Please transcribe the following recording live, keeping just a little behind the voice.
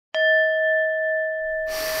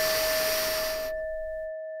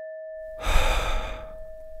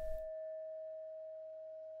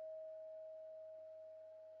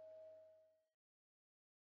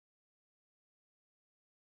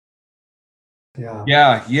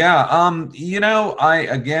Yeah. Yeah. I'm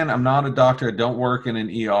not a doctor. I don't work in an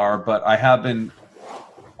ER, but I have been,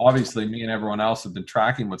 obviously, me and everyone else have been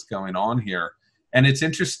tracking what's going on here. And it's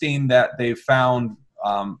interesting that they found,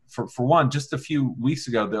 for one, just a few weeks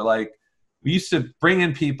ago, they're like, we used to bring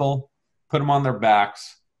in people, put them on their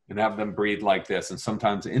backs, and have them breathe like this, and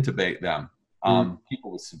sometimes intubate them. Mm.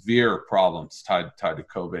 People with severe problems tied to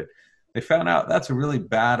COVID. They found out that's a really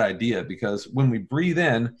bad idea because when we breathe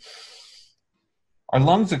in, our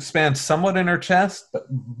lungs expand somewhat in our chest, but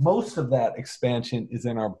most of that expansion is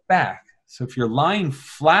in our back. So if you're lying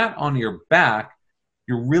flat on your back,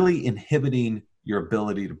 you're really inhibiting your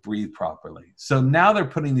ability to breathe properly. So now they're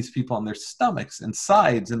putting these people on their stomachs and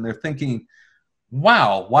sides, and they're thinking,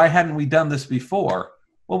 wow, why hadn't we done this before?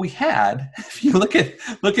 Well, we had. If you look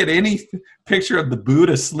at any picture of the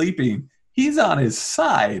Buddha sleeping, he's on his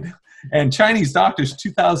side. And Chinese doctors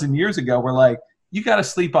 2,000 years ago were like, you got to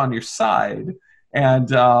sleep on your side. And,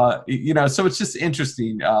 so it's just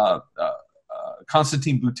interesting.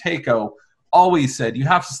 Konstantin Buteyko always said you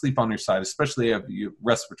have to sleep on your side, especially if you have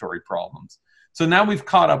respiratory problems. So now we've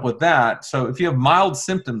caught up with that. So if you have mild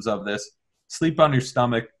symptoms of this, sleep on your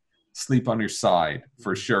stomach, sleep on your side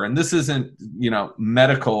for sure. And this isn't,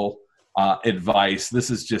 medical advice. This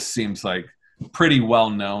is just seems like pretty well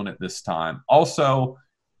known at this time. Also,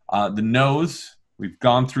 the nose, we've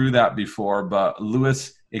gone through that before, but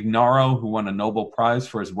Louis Ignarro, who won a Nobel Prize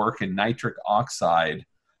for his work in nitric oxide,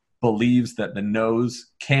 believes that the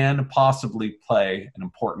nose can possibly play an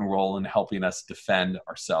important role in helping us defend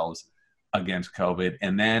ourselves against COVID,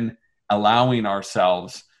 and then allowing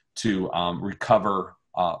ourselves to recover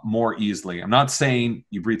more easily. I'm not saying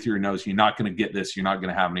you breathe through your nose, you're not going to get this, you're not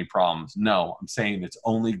going to have any problems. No, I'm saying it's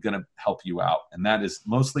only going to help you out. And that is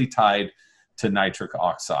mostly tied to nitric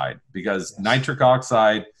oxide, because nitric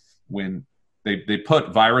oxide, when they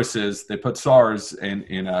put viruses, they put SARS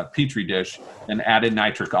in a petri dish and added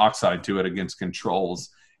nitric oxide to it against controls.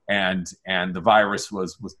 And the virus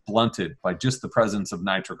was blunted by just the presence of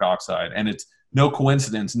nitric oxide. And it's no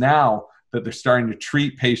coincidence now that they're starting to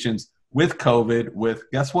treat patients with COVID with,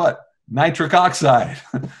 guess what? Nitric oxide.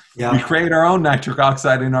 Yeah. We create our own nitric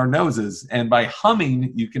oxide in our noses. And by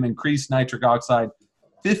humming, you can increase nitric oxide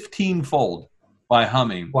 15-fold by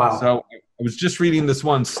humming. Wow. So I was just reading this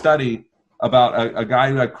one study about a guy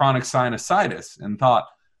who had chronic sinusitis and thought,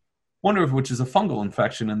 wonder if, which is a fungal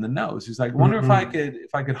infection in the nose. He's like, wonder if I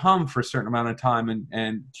could hum for a certain amount of time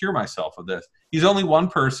and cure myself of this. He's only one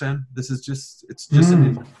person. It's just an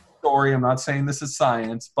interesting story. I'm not saying this is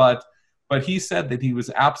science, but he said that he was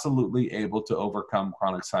absolutely able to overcome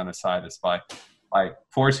chronic sinusitis by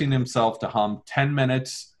forcing himself to hum 10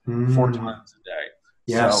 minutes 4 times a day.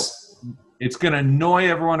 Yes. So it's going to annoy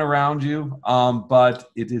everyone around you, but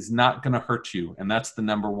it is not going to hurt you. And that's the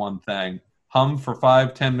number one thing. Hum for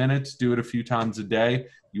 5-10 minutes, do it a few times a day.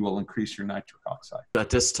 You will increase your nitric oxide. At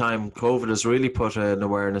this time, COVID has really put an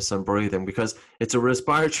awareness on breathing because it's a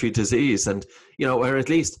respiratory disease, and, or at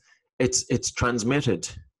least it's transmitted,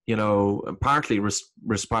 partly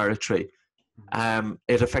respiratory.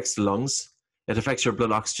 It affects the lungs. It affects your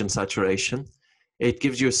blood oxygen saturation. It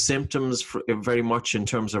gives you symptoms very much in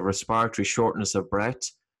terms of respiratory shortness of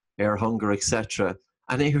breath, air hunger, etc.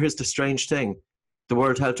 And here's the strange thing. The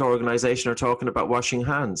World Health Organization are talking about washing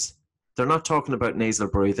hands. They're not talking about nasal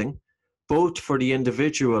breathing, both for the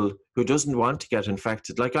individual who doesn't want to get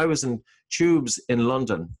infected. Like I was in tubes in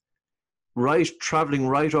London, traveling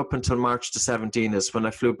right up until March the 17th is when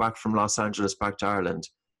I flew back from Los Angeles back to Ireland.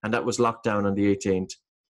 And that was locked down on the 18th.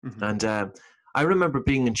 Mm-hmm. And I remember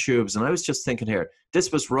being in tubes, and I was just thinking here,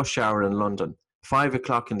 this was rush hour in London, 5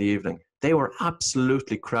 o'clock in the evening. They were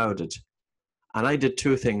absolutely crowded. And I did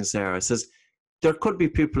 2 things there. I says, there could be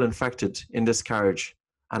people infected in this carriage,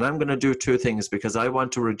 and I'm going to do 2 things because I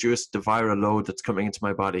want to reduce the viral load that's coming into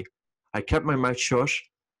my body. I kept my mouth shut,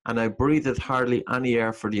 and I breathed hardly any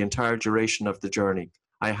air for the entire duration of the journey.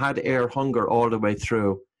 I had air hunger all the way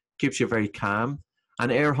through. Keeps you very calm.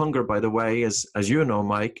 And air hunger, by the way, is, as you know,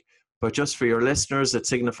 Mike, but just for your listeners, it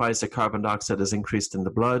signifies that carbon dioxide is increased in the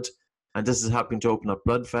blood, and this is helping to open up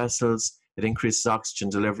blood vessels. It increases oxygen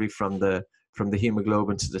delivery from the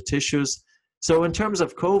hemoglobin to the tissues. So in terms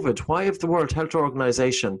of COVID, why have the World Health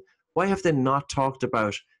Organization, why have they not talked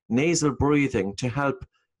about nasal breathing to help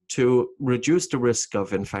to reduce the risk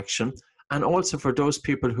of infection, and also for those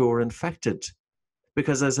people who are infected?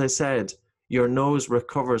 Because as I said, your nose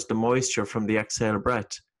recovers the moisture from the exhaled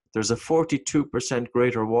breath. There's a 42%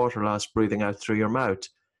 greater water loss breathing out through your mouth.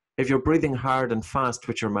 If you're breathing hard and fast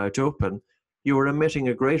with your mouth open, you are emitting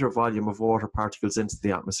a greater volume of water particles into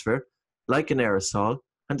the atmosphere, like an aerosol,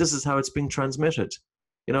 and this is how it's being transmitted.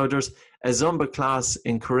 You know, there's a Zumba class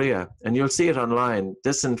in Korea, and you'll see it online.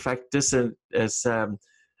 This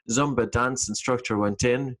Zumba dance instructor went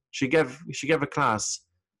in. She gave a class,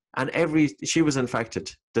 and she was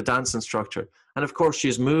infected, the dance instructor. And of course,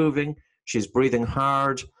 she's moving, she's breathing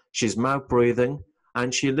hard, she's mouth breathing,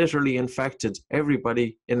 and she literally infected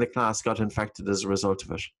everybody in the class, got infected as a result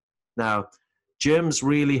of it. Now, gyms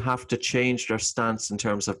really have to change their stance in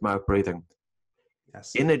terms of mouth breathing.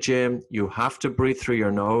 Yes. In a gym, you have to breathe through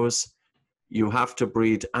your nose. You have to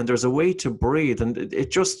breathe, and there's a way to breathe, and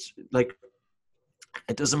it just, like,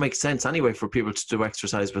 it doesn't make sense anyway for people to do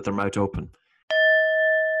exercise with their mouth open.